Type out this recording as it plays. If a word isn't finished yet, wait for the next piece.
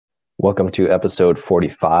Welcome to episode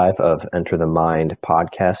 45 of Enter the Mind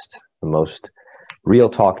podcast, the most real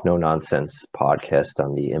talk, no nonsense podcast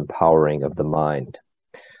on the empowering of the mind.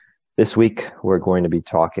 This week, we're going to be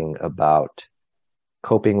talking about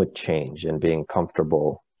coping with change and being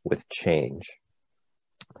comfortable with change.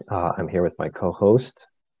 I'm here with my co-host,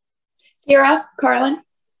 Kira, Carlin.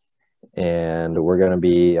 And we're going to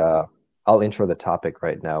be, I'll intro the topic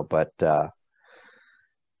right now, but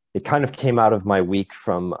it kind of came out of my week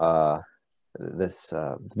from the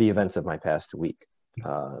events of my past week.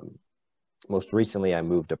 Most recently, I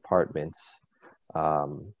moved apartments.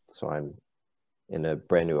 So I'm in a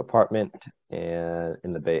brand new apartment and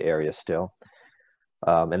in the Bay Area still.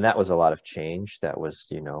 And that was a lot of change. That was,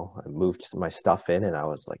 I moved my stuff in and I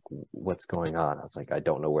was like, what's going on? I was like, I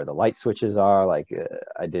don't know where the light switches are. I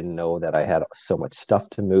didn't know that I had so much stuff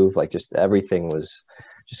to move. Just everything was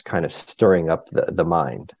just kind of stirring up the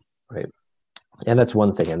mind, right? And that's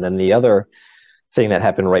one thing. And then the other thing that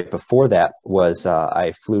happened right before that was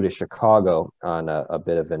I flew to Chicago on a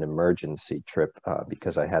bit of an emergency trip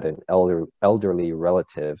because I had an elderly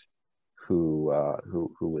relative who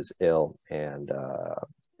was ill, and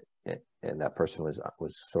that person was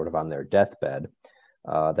sort of on their deathbed.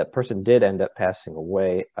 That person did end up passing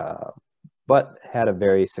away, but had a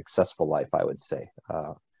very successful life, I would say.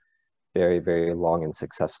 Very, very long and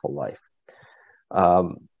successful life.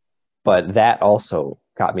 But that also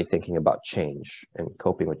got me thinking about change and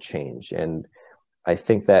coping with change. And I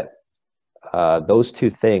think that those two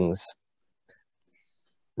things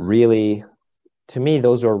really, to me,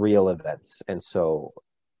 those are real events. And so,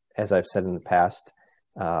 as I've said in the past,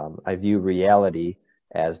 I view reality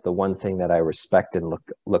as the one thing that I respect and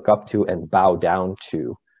look up to and bow down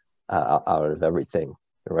to out of everything,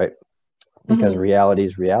 right? Because reality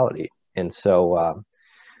is reality. And so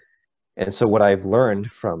what I've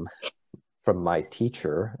learned from my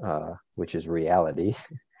teacher, which is reality,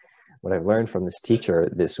 what I've learned from this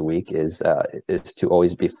teacher this week is to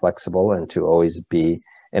always be flexible and to always be,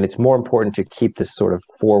 and it's more important to keep this sort of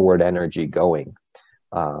forward energy going,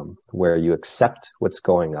 where you accept what's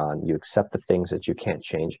going on, you accept the things that you can't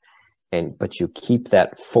change, but you keep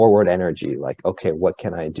that forward energy, like, okay, what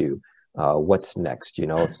can I do? What's next?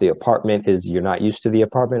 If the apartment is, you're not used to the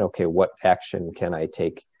apartment, okay, what action can I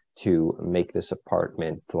take to make this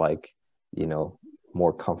apartment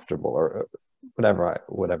more comfortable, or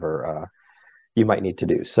whatever you might need to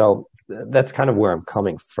do. So that's kind of where I'm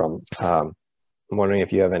coming from. I'm wondering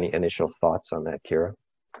if you have any initial thoughts on that, Kira.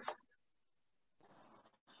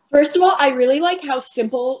 First of all, I really like how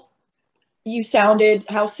simple you sounded,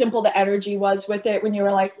 how simple the energy was with it when you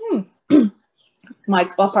were like,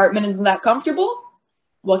 my apartment isn't that comfortable.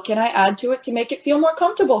 What can I add to it to make it feel more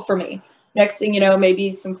comfortable for me? Next thing you know,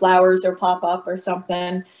 maybe some flowers or pop up or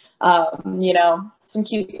something, some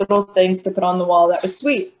cute little things to put on the wall. That was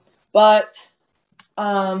sweet. But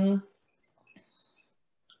I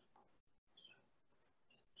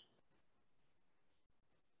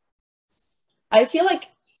feel like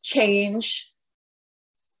change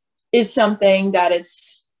is something that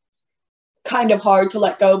it's kind of hard to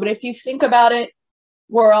let go. But if you think about it,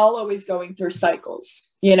 we're all always going through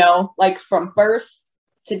cycles, like from birth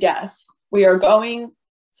to death. We are going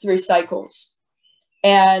through cycles.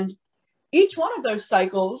 And each one of those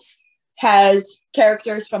cycles has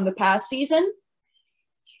characters from the past season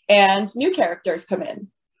and new characters come in.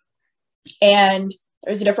 And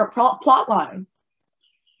there's a different plot line.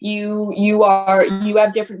 You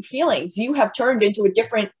have different feelings. You have turned into a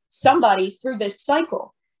different somebody through this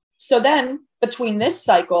cycle. So then between this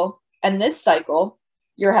cycle and this cycle,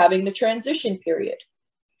 you're having the transition period.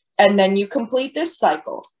 And then you complete this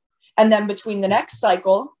cycle. And then between the next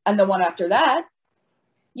cycle and the one after that,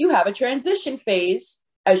 you have a transition phase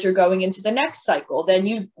as you're going into the next cycle. Then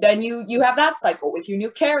you have that cycle with your new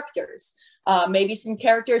characters. Maybe some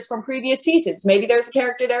characters from previous seasons. Maybe there's a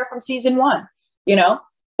character there from season 1,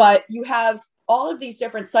 But you have all of these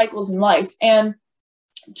different cycles in life. And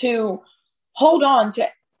to hold on to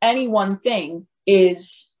any one thing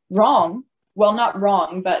is wrong. Well, not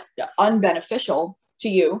wrong, but unbeneficial to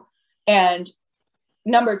you. And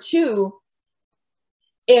number 2,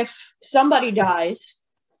 if somebody dies,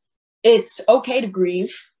 it's okay to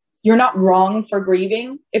grieve. You're not wrong for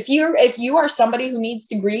grieving. If you are somebody who needs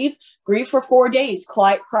to grieve for 4 days,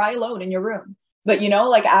 cry alone in your room. But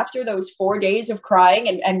after those 4 days of crying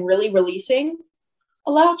and really releasing,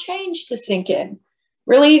 allow change to sink in.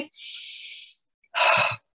 Really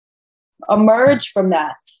emerge from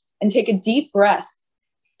that and take a deep breath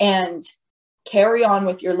and carry on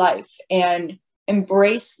with your life and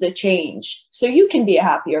embrace the change so you can be a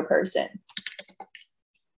happier person.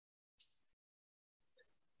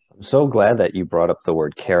 I'm so glad that you brought up the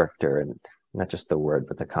word character, and not just the word,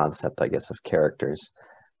 but the concept, I guess, of characters,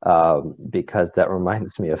 because that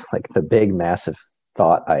reminds me of like the big, massive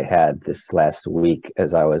thought I had this last week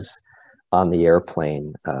as I was on the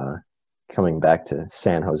airplane coming back to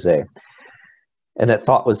San Jose. And that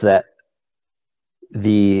thought was that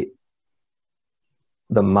the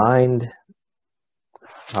mind,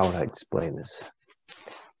 how would I explain this?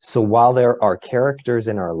 So while there are characters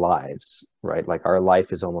in our lives, right? Like our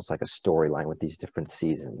life is almost like a storyline with these different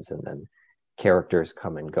seasons, and then characters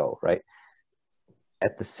come and go, right?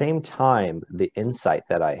 At the same time, the insight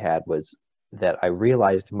that I had was that I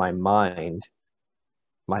realized my mind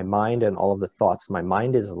and all of the thoughts, my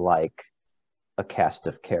mind is like a cast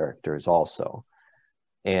of characters also.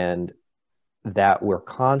 And that we're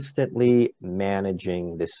constantly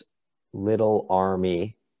managing this little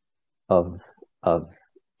army of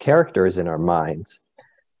characters in our minds.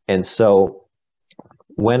 And so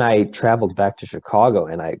when I traveled back to Chicago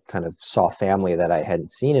and I kind of saw family that I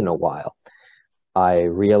hadn't seen in a while, I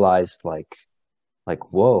realized like,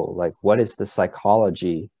 whoa, like what is the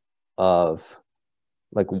psychology of,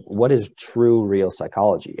 like, what is true, real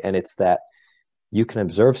psychology? And it's that you can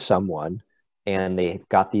observe someone and they've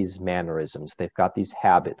got these mannerisms, they've got these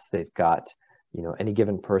habits, they've got, you know, any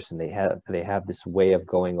given person, they have this way of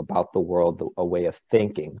going about the world, a way of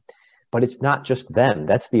thinking. But it's not just them.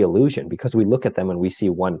 That's the illusion, because we look at them and we see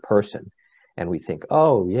one person and we think,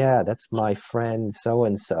 oh yeah, that's my friend so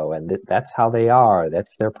and so, and that's how they are,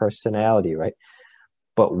 that's their personality, right?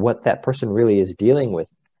 But what that person really is dealing with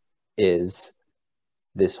is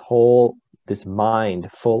this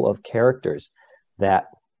mind full of characters that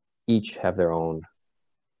each have their own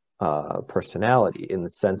personality, in the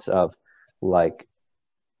sense of like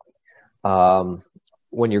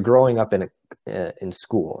when you're growing up in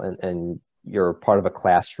school and you're part of a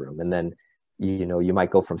classroom, and then you know you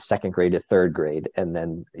might go from second grade to third grade, and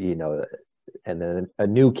then and then a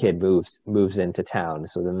new kid moves into town,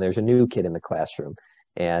 so then there's a new kid in the classroom,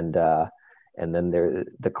 and then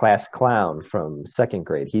the class clown from second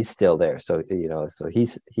grade, he's still there, so so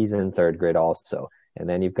he's in third grade also. And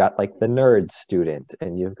then you've got like the nerd student,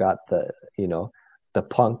 and you've got the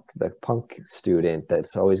punk student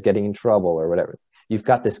that's always getting in trouble or whatever. You've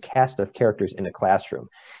got this cast of characters in a classroom,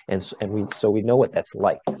 and we know what that's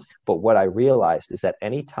like. But what I realized is that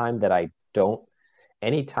anytime that I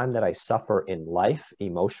suffer in life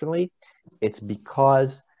emotionally, it's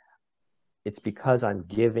because I'm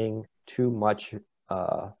giving too much.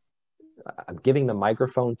 I'm giving the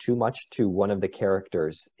microphone too much to one of the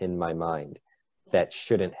characters in my mind that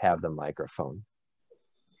shouldn't have the microphone.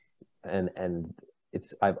 And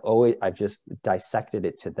I've just dissected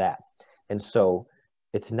it to that. And so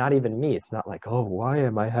it's not even me. It's not like, oh, why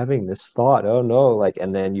am I having this thought? Oh no, like,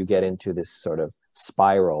 and then you get into this sort of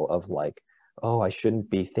spiral of like, oh, I shouldn't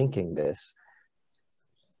be thinking this.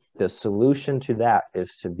 The solution to that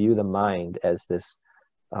is to view the mind as this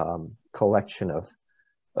collection of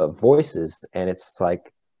voices. And it's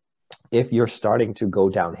like, if you're starting to go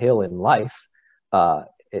downhill in life,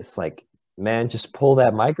 it's like, man, just pull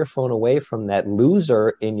that microphone away from that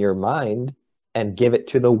loser in your mind and give it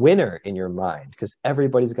to the winner in your mind, because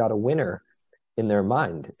everybody's got a winner in their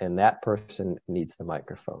mind, and that person needs the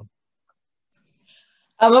microphone.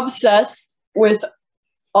 I'm obsessed with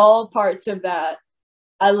all parts of that.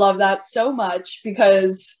 I love that so much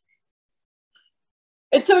because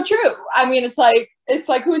it's so true. I mean, it's like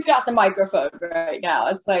who's got the microphone right now?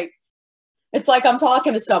 It's like I'm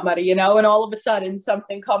talking to somebody, and all of a sudden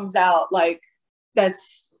something comes out like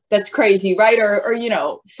that's crazy, right? Or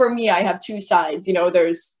for me, I have two sides.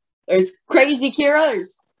 There's crazy Kira,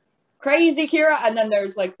 and then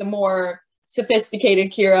there's like the more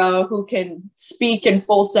sophisticated Kira who can speak in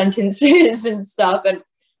full sentences and stuff. And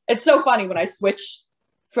it's so funny when I switch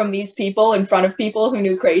from these people in front of people who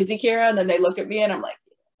knew crazy Kira, and then they look at me and I'm like,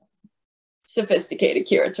 sophisticated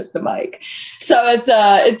Kira took the mic. So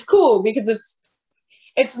it's cool because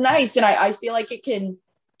it's nice, and I feel like it can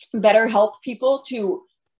better help people to,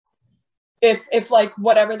 if like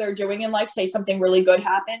whatever they're doing in life, say something really good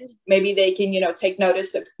happened, maybe they can take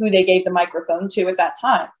notice of who they gave the microphone to at that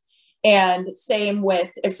time. And same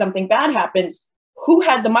with, if something bad happens, who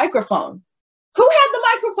had the microphone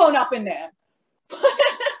up in there?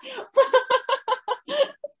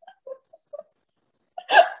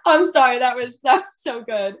 I'm sorry, that was so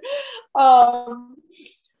good.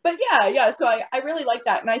 But yeah, so I really like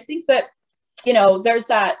that. And I think that, there's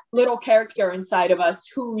that little character inside of us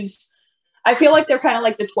I feel like they're kind of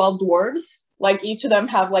like the 12 dwarves, like each of them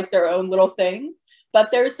have like their own little thing. But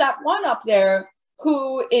there's that one up there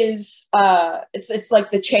who is, it's like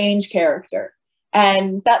the change character.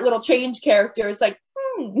 And that little change character is like,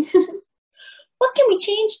 what can we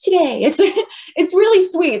change today? It's really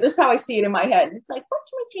sweet. This is how I see it in my head. It's like, what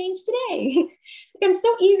can we change today? I'm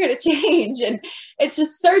so eager to change. And it's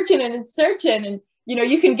just searching and it's searching. And, you know,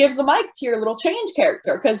 you can give the mic to your little change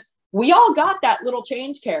character, because we all got that little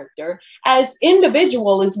change character. As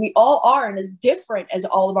individual as we all are, and as different as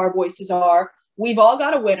all of our voices are, we've all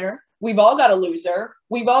got a winner. We've all got a loser.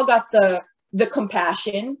 We've all got the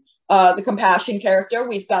compassion character.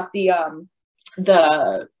 We've got the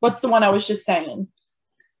what's the one I was just saying?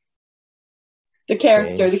 The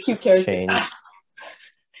character, the cute character.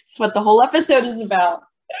 It's what the whole episode is about.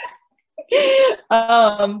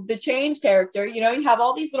 The change character. You know, you have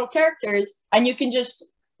all these little characters, and you can just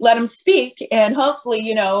let them speak. And hopefully,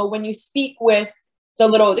 you know, when you speak with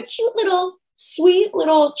the cute little, sweet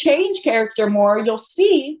little change character more, you'll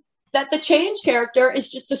see that the change character is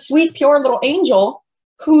just a sweet, pure little angel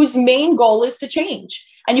whose main goal is to change.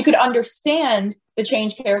 And you could understand the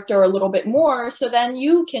change character a little bit more. So then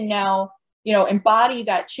you can now, you know, embody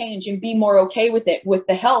that change and be more okay with it with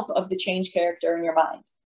the help of the change character in your mind.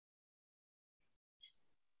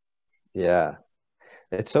 Yeah,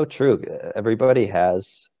 it's so true. Everybody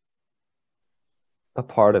has a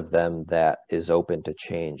part of them that is open to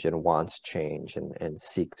change and wants change and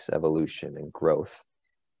seeks evolution and growth.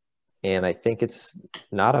 And I think it's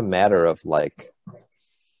not a matter of like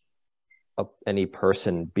any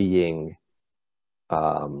person being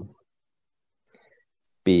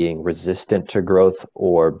resistant to growth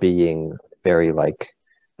or being very like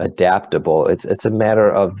adaptable. It's a matter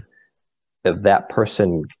of that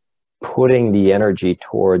person putting the energy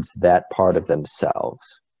towards that part of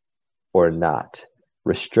themselves or not,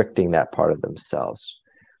 restricting that part of themselves,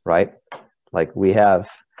 right? Like we've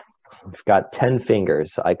got 10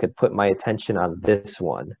 fingers. I could put my attention on this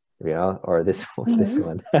one, you know, or this one, this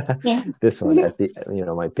one, this one at the, you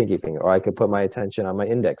know, my pinky finger, or I could put my attention on my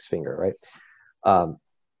index finger, right?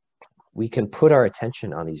 We can put our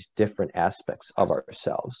attention on these different aspects of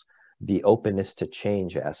ourselves, the openness to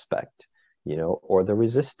change aspect, you know, or the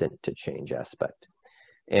resistant to change aspect.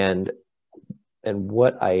 And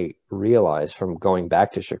what I realized from going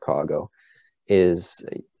back to Chicago is,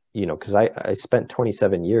 you know, because I spent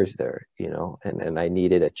 27 years there, you know, and I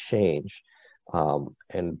needed a change.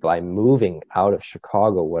 And by moving out of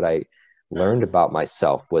Chicago, what I learned about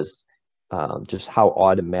myself was just how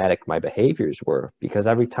automatic my behaviors were. Because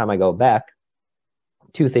every time I go back,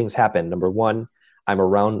 two things happen. Number one, I'm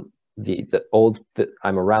around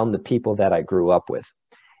I'm around the people that I grew up with,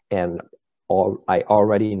 and I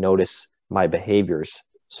already notice my behaviors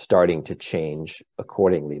starting to change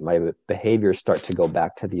accordingly. My behaviors start to go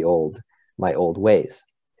back to my old ways,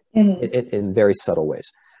 in very subtle ways.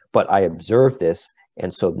 But I observe this,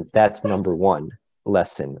 and so that's number one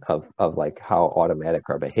lesson of like how automatic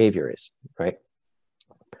our behavior is, right?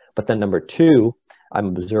 But then number two, I'm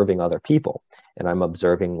observing other people, and I'm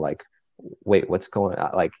observing like, wait, what's going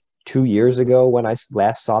on? Like 2 years ago when I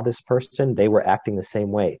last saw this person, they were acting the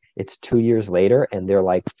same way. It's 2 years later, and they're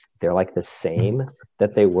like the same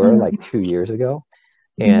that they were like 2 years ago.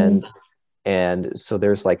 And so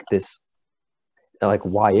there's like this, like,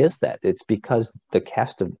 why is that? It's because the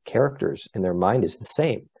cast of characters in their mind is the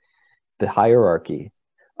same. The hierarchy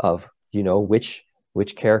of, you know, which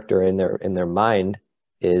character in their mind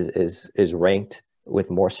is ranked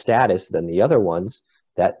with more status than the other ones,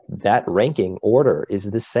 that ranking order is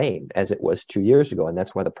the same as it was 2 years ago, and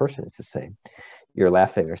that's why the person is the same. You're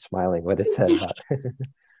laughing or smiling. What is that about?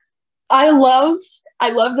 I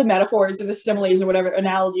love the metaphors or the similes or whatever,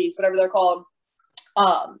 analogies, whatever they're called,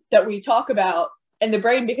 that we talk about in the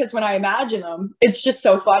brain, because when I imagine them, it's just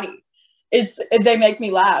so funny. They make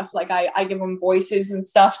me laugh. Like I give them voices and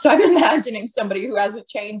stuff. So I'm imagining somebody who hasn't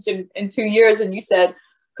changed in 2 years, and you said,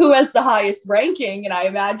 who has the highest ranking? And I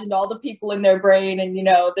imagined all the people in their brain, and, you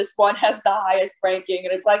know, this one has the highest ranking,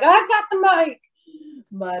 and it's like, I got the mic.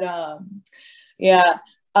 But yeah.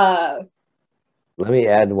 Let me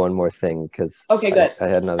add one more thing, because okay, good. I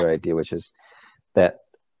had another idea, which is that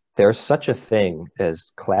there's such a thing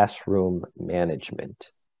as classroom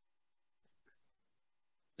management.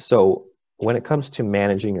 So when it comes to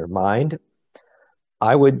managing your mind,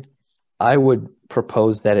 I would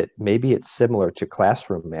propose that it's similar to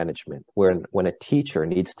classroom management, where when a teacher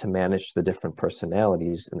needs to manage the different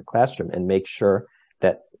personalities in the classroom and make sure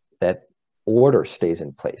that order stays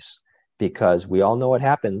in place. Because we all know what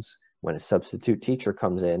happens when a substitute teacher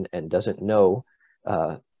comes in and doesn't know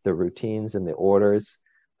the routines and the orders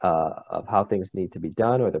of how things need to be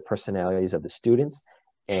done, or the personalities of the students,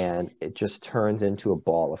 and it just turns into a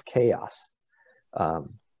ball of chaos,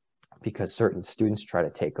 because certain students try to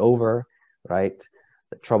take over, right?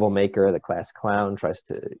 The troublemaker, the class clown tries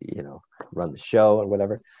to, run the show or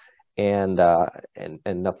whatever, and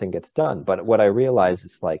nothing gets done. But what I realize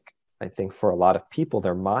is, like, I think for a lot of people,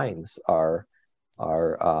 their minds are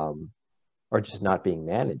just not being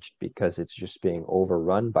managed because it's just being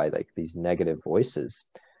overrun by like these negative voices.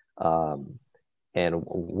 And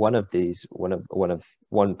one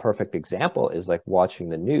perfect example is like watching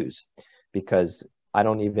the news, because I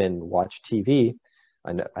don't even watch TV.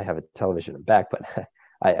 I know I have a television in back, but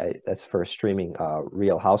I that's for streaming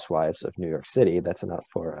Real Housewives of New York City. That's not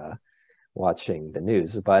for watching the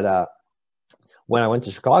news. But when I went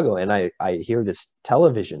to Chicago and I hear this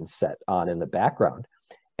television set on in the background,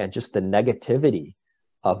 and just the negativity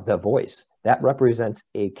of the voice, that represents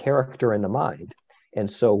a character in the mind. And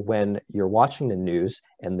so when you're watching the news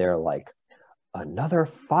and they're like, another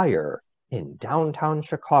fire in downtown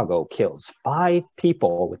Chicago kills 5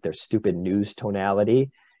 people, with their stupid news tonality,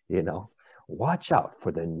 watch out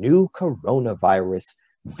for the new coronavirus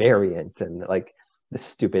variant, and like the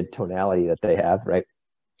stupid tonality that they have, right?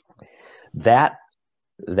 That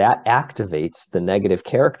activates the negative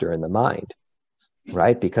character in the mind,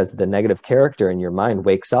 right? Because the negative character in your mind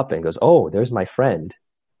wakes up and goes, oh, there's my friend,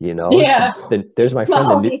 Yeah. There's my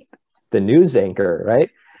friend, the news anchor, right?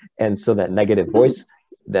 And so that negative voice,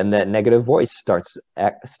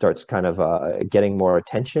 starts kind of getting more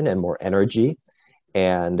attention and more energy,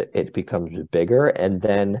 and it becomes bigger. And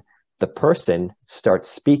then the person starts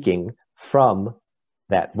speaking from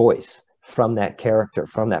that voice, from that character,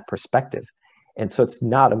 from that perspective. And so it's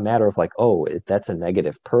not a matter of like, oh, that's a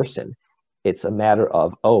negative person. It's a matter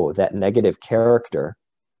of, oh, that negative character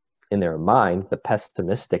in their mind, the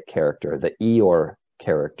pessimistic character, the Eeyore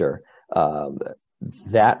character,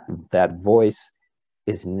 that voice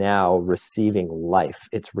is now receiving life.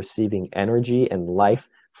 It's receiving energy and life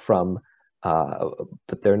from,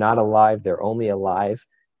 but they're not alive. They're only alive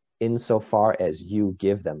insofar as you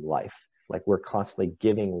give them life. Like, we're constantly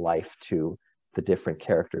giving life to the different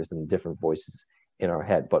characters and different voices in our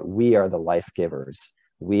head, but we are the life givers.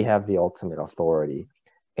 We have the ultimate authority,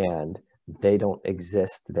 and they don't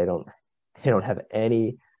exist. They don't have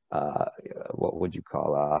any, what would you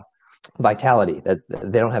call, vitality. That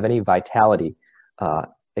they don't have any vitality,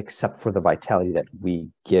 except for the vitality that we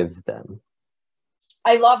give them.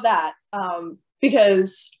 I love that,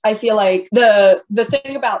 because I feel like the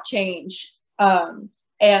thing about change,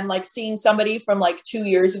 and like seeing somebody from like 2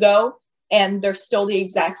 years ago and they're still the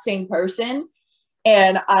exact same person.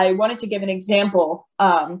 And I wanted to give an example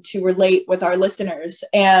to relate with our listeners.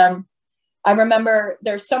 And I remember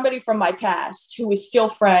there's somebody from my past who is still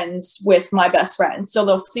friends with my best friend. So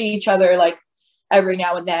they'll see each other like every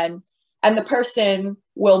now and then. And the person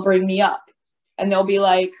will bring me up and they'll be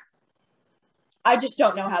like, I just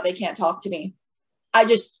don't know how they can't talk to me. I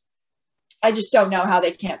just don't know how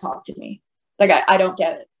they can't talk to me. Like, I don't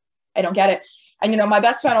get it. I don't get it. And, my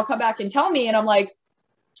best friend will come back and tell me, and I'm like,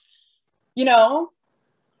 you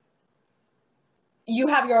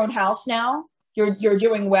have your own house now. You're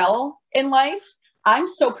doing well in life. I'm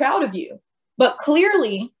so proud of you. But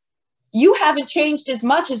clearly, you haven't changed as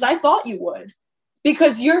much as I thought you would,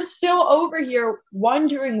 because you're still over here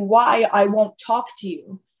wondering why I won't talk to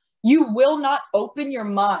you. You will not open your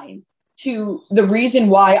mind to the reason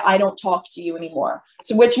why I don't talk to you anymore.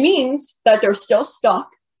 So, which means that they're still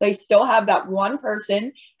stuck. They still have that one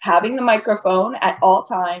person having the microphone at all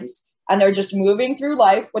times, and they're just moving through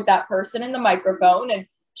life with that person in the microphone. And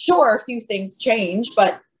sure, a few things change,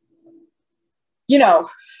 but, to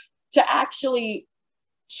actually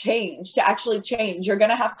change, you're going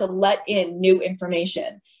to have to let in new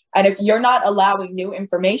information. And if you're not allowing new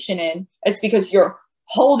information in, it's because you're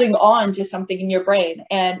holding on to something in your brain.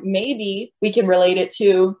 And maybe we can relate it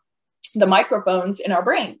to the microphones in our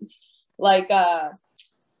brains. Like, that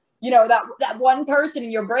one person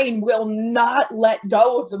in your brain will not let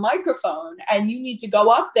go of the microphone. And you need to go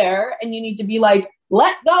up there and you need to be like,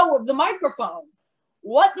 let go of the microphone.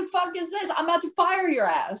 What the fuck is this? I'm about to fire your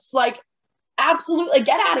ass. Like, absolutely,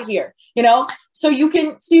 get out of here, so you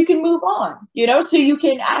can move on, so you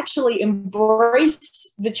can actually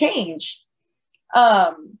embrace the change.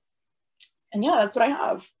 And yeah, that's what I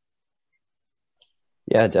have.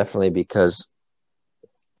 Yeah, definitely, because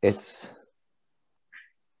it's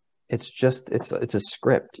a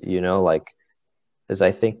script, like, as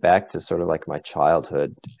I think back to sort of like my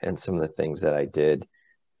childhood and some of the things that I did,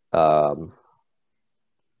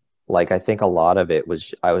 like, I think a lot of it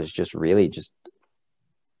was, I was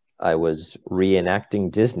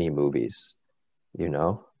reenacting Disney movies,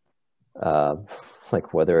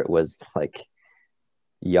 like, whether it was like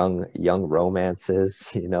young romances,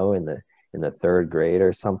 in the 3rd grade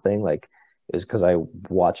or something, like is because I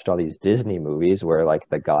watched all these Disney movies where like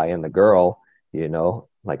the guy and the girl, you know,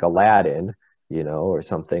 like Aladdin, you know, or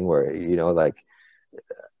something where, you know, like,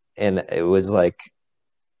 and it was like,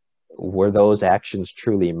 were those actions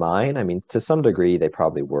truly mine? I mean, to some degree, they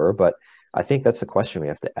probably were, but I think that's the question we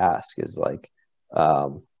have to ask is like,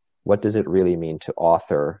 what does it really mean to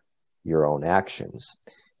author your own actions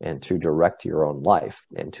and to direct your own life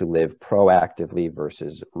and to live proactively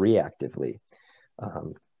versus reactively?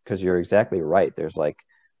 Because you're exactly right.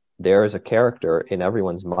 There is a character in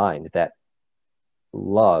everyone's mind that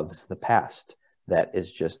loves the past, that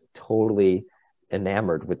is just totally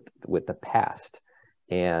enamored with the past,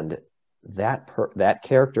 and that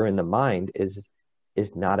character in the mind is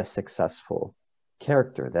not a successful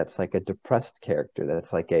character. That's like a depressed character.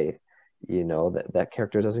 That's like a, you know, that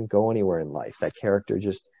character doesn't go anywhere in life. That character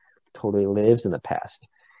just totally lives in the past.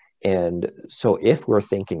 And so if we're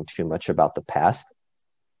thinking too much about the past,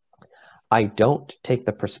 I don't take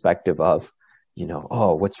the perspective of, you know,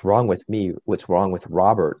 oh, what's wrong with me? What's wrong with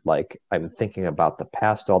Robert? Like, I'm thinking about the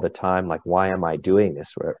past all the time. Like, why am I doing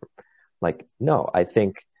this? Like, no, I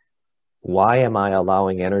think, why am I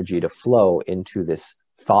allowing energy to flow into this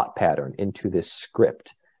thought pattern, into this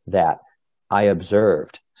script that I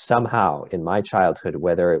observed somehow in my childhood,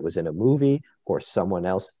 whether it was in a movie or someone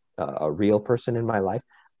else, a real person in my life,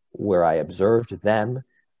 where I observed them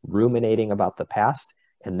ruminating about the past,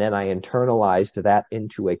 and then I internalized that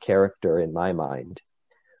into a character in my mind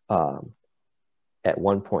at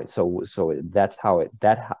one point. So that's how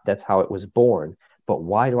it was born. But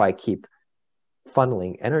why do I keep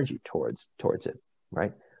funneling energy towards it,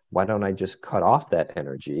 right? Why don't I just cut off that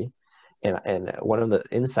energy? And one of the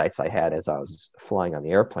insights I had as I was flying on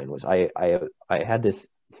the airplane was I had this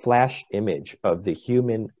flash image of the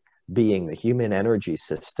human being, the human energy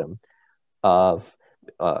system of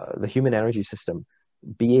the human energy system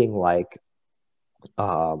being like,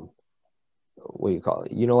 what do you call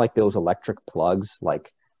it? You know, like those electric plugs,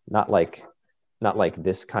 like not like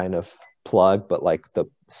this kind of plug, but like the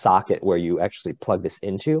socket where you actually plug this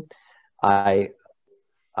into. I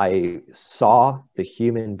saw the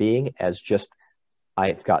human being as just,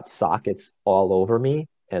 I've got sockets all over me,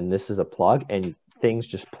 and this is a plug, and things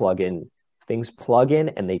just plug in. Things plug in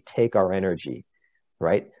and they take our energy,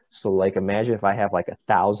 right? So like, imagine if I have like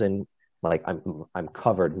 1,000, like I'm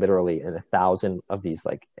covered literally in 1,000 of these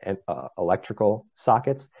like electrical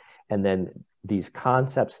sockets, and then these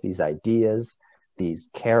concepts, these ideas, these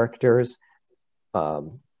characters,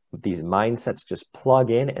 these mindsets just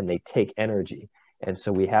plug in and they take energy. And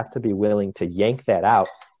so we have to be willing to yank that out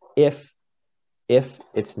if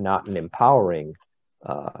it's not an empowering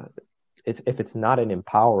if it's not an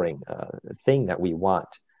empowering thing that we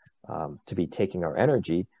want to be taking our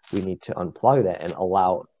energy. We need to unplug that and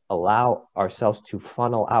allow ourselves to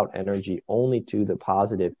funnel out energy only to the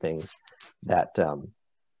positive things that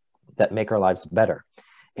make our lives better.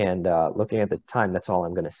 And looking at the time, that's all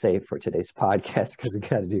I'm going to say for today's podcast, because we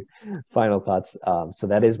got to do final thoughts. So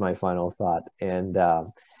that is my final thought. And I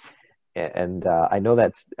know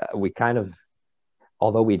that's, we kind of,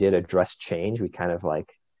 although we did address change, we kind of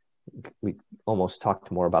like, we almost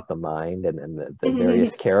talked more about the mind and the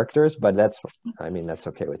various characters, but that's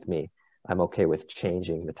okay with me. I'm okay with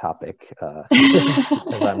changing the topic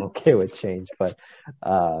because I'm okay with change, but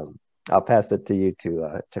I'll pass it to you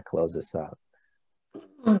to close this out.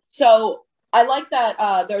 So I like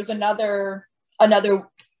that there's another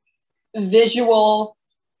visual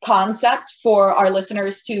concept for our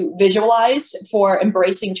listeners to visualize for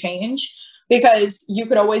embracing change, because you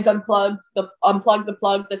could always unplug the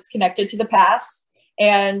plug that's connected to the past.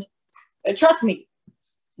 And trust me,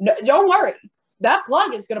 don't worry, that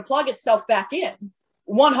plug is going to plug itself back in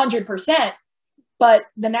 100%. But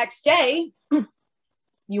the next day,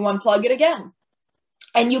 you unplug it again.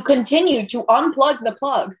 And you continue to unplug the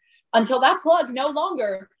plug until that plug no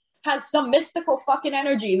longer has some mystical fucking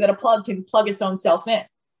energy that a plug can plug its own self in.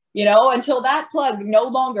 You know, until that plug no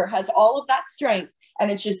longer has all of that strength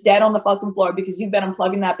and it's just dead on the fucking floor because you've been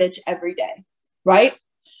unplugging that bitch every day, right?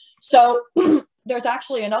 So there's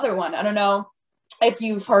actually another one. I don't know if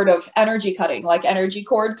you've heard of energy cutting, like energy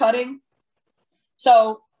cord cutting.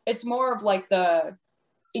 So it's more of like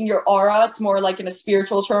in your aura, it's more like in a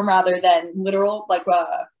spiritual term rather than literal, like,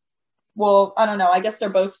 well, I don't know. I guess they're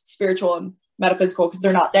both spiritual and metaphysical because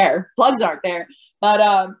they're not there. Plugs aren't there.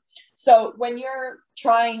 But so when you're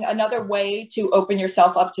trying, another way to open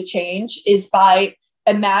yourself up to change is by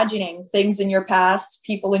imagining things in your past,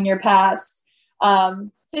 people in your past,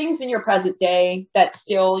 things in your present day that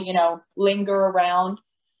still, you know, linger around.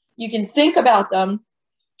 You can think about them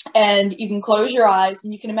and you can close your eyes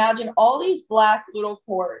and you can imagine all these black little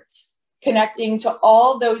cords connecting to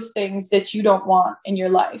all those things that you don't want in your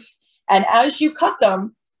life. And as you cut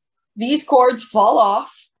them, these cords fall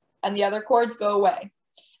off and the other cords go away.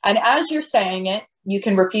 And as you're saying it, you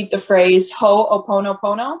can repeat the phrase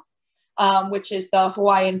Ho'oponopono, which is the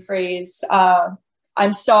Hawaiian phrase,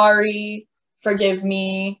 I'm sorry, forgive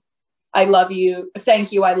me, I love you,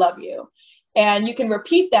 thank you, I love you. And you can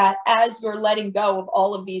repeat that as you're letting go of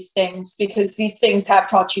all of these things, because these things have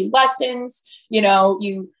taught you lessons. You know,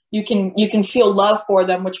 you can feel love for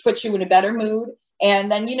them, which puts you in a better mood.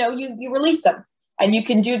 And then, you know, you release them. And you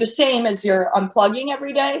can do the same as you're unplugging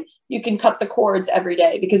every day. You can cut the cords every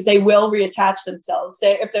day, because they will reattach themselves.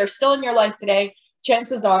 If they're still in your life today,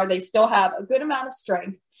 chances are they still have a good amount of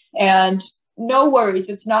strength. And no worries,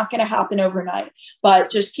 it's not going to happen overnight.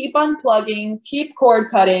 But just keep unplugging, keep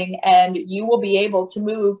cord cutting, and you will be able to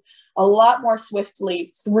move a lot more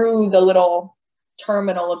swiftly through the little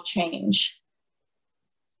terminal of change.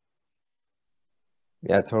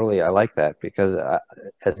 Yeah, totally. I like that, because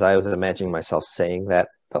as I was imagining myself saying that,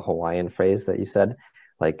 the Hawaiian phrase that you said,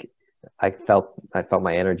 like I felt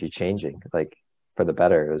my energy changing, like for the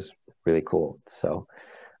better. It was really cool. So,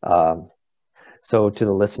 so to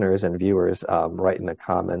the listeners and viewers, write in the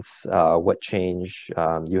comments what change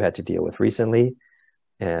you had to deal with recently,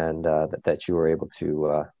 and that you were able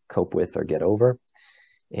to cope with or get over,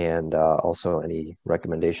 and also any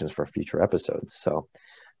recommendations for future episodes. So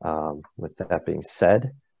with that being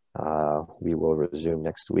said, we will resume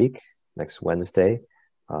next Wednesday,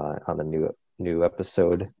 on the new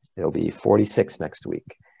episode. It'll be 46 next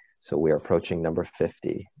week. So we are approaching number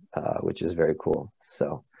 50, which is very cool.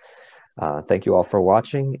 So thank you all for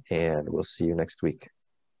watching, and we'll see you next week.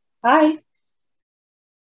 Bye.